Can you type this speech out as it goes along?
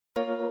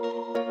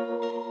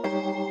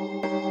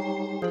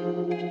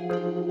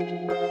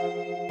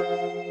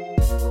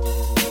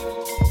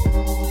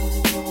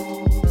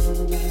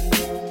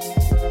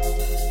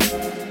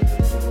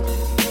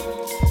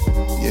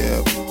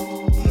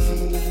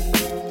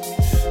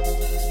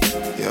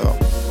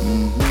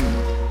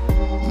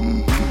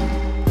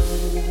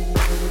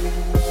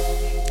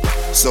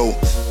So,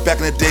 back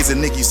in the days, a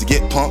nigga used to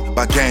get punked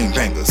by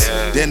gangbangers.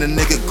 Then the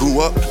nigga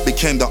grew up,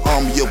 became the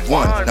army of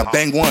one. Now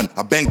bang one,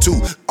 I bang two,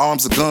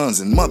 arms of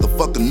guns, and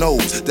motherfucker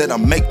knows that I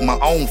make my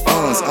own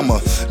funds. I'm a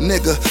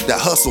nigga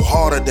that hustle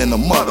harder than a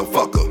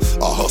motherfucker.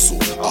 I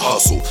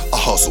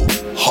hustle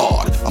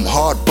hard. I'm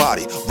hard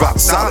body, rock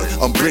solid,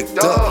 I'm bricked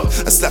up.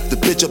 I slap the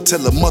bitch up, tell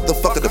the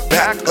motherfucker to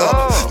back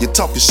up. You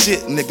talking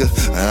shit, nigga,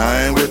 and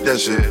I ain't with that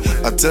shit.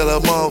 I tell a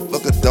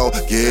motherfucker, dog,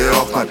 get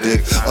off my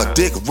dick. A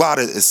dick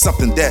rider is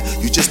something that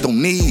you just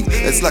don't need.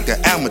 It's like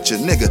an amateur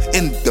nigga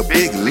in the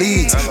big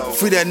leagues.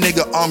 Free that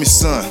nigga Army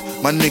son,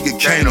 my nigga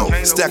Kano.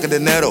 Stacking the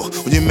netto,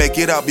 when you make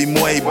it out, be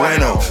muy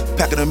bueno.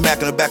 Packing the Mac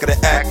in the back of the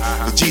act,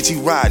 the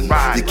GT riding,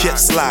 you kept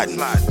sliding,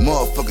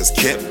 motherfuckers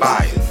kept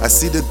buying. I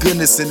see the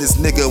goodness in this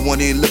nigga when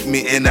he looked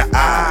me in the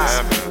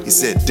eyes. He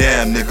said,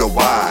 damn nigga,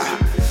 why?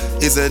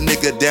 Is a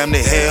nigga damn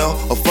near hell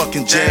or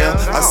fucking jail?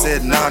 I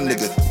said, nah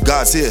nigga,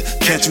 God's here,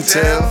 can't you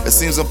tell? It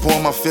seems I'm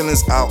pouring my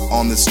feelings out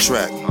on this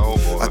track.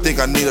 I think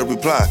I need a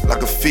reply,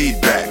 like a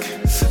feedback.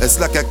 It's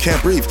like I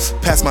can't breathe,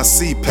 past my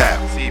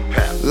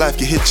CPAP. Life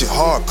can hit you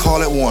hard,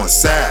 call it one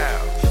sad.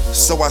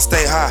 So I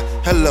stay high,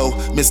 hello,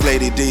 Miss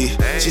Lady D.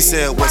 She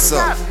said, what's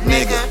up,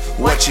 nigga,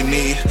 what you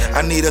need?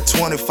 I need a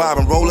 25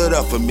 and roll it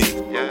up for me.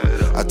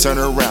 I turn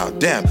her around,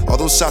 damn, all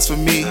those shots for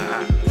me.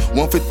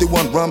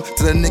 151 rum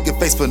to the nigga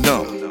face for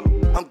numb.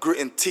 I'm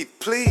gritting teeth,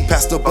 please.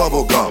 Pass the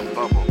bubble gum.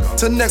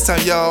 Till next time,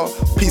 y'all.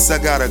 Peace,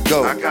 I gotta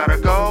go. I gotta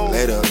go.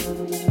 Later.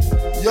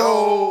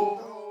 Yo.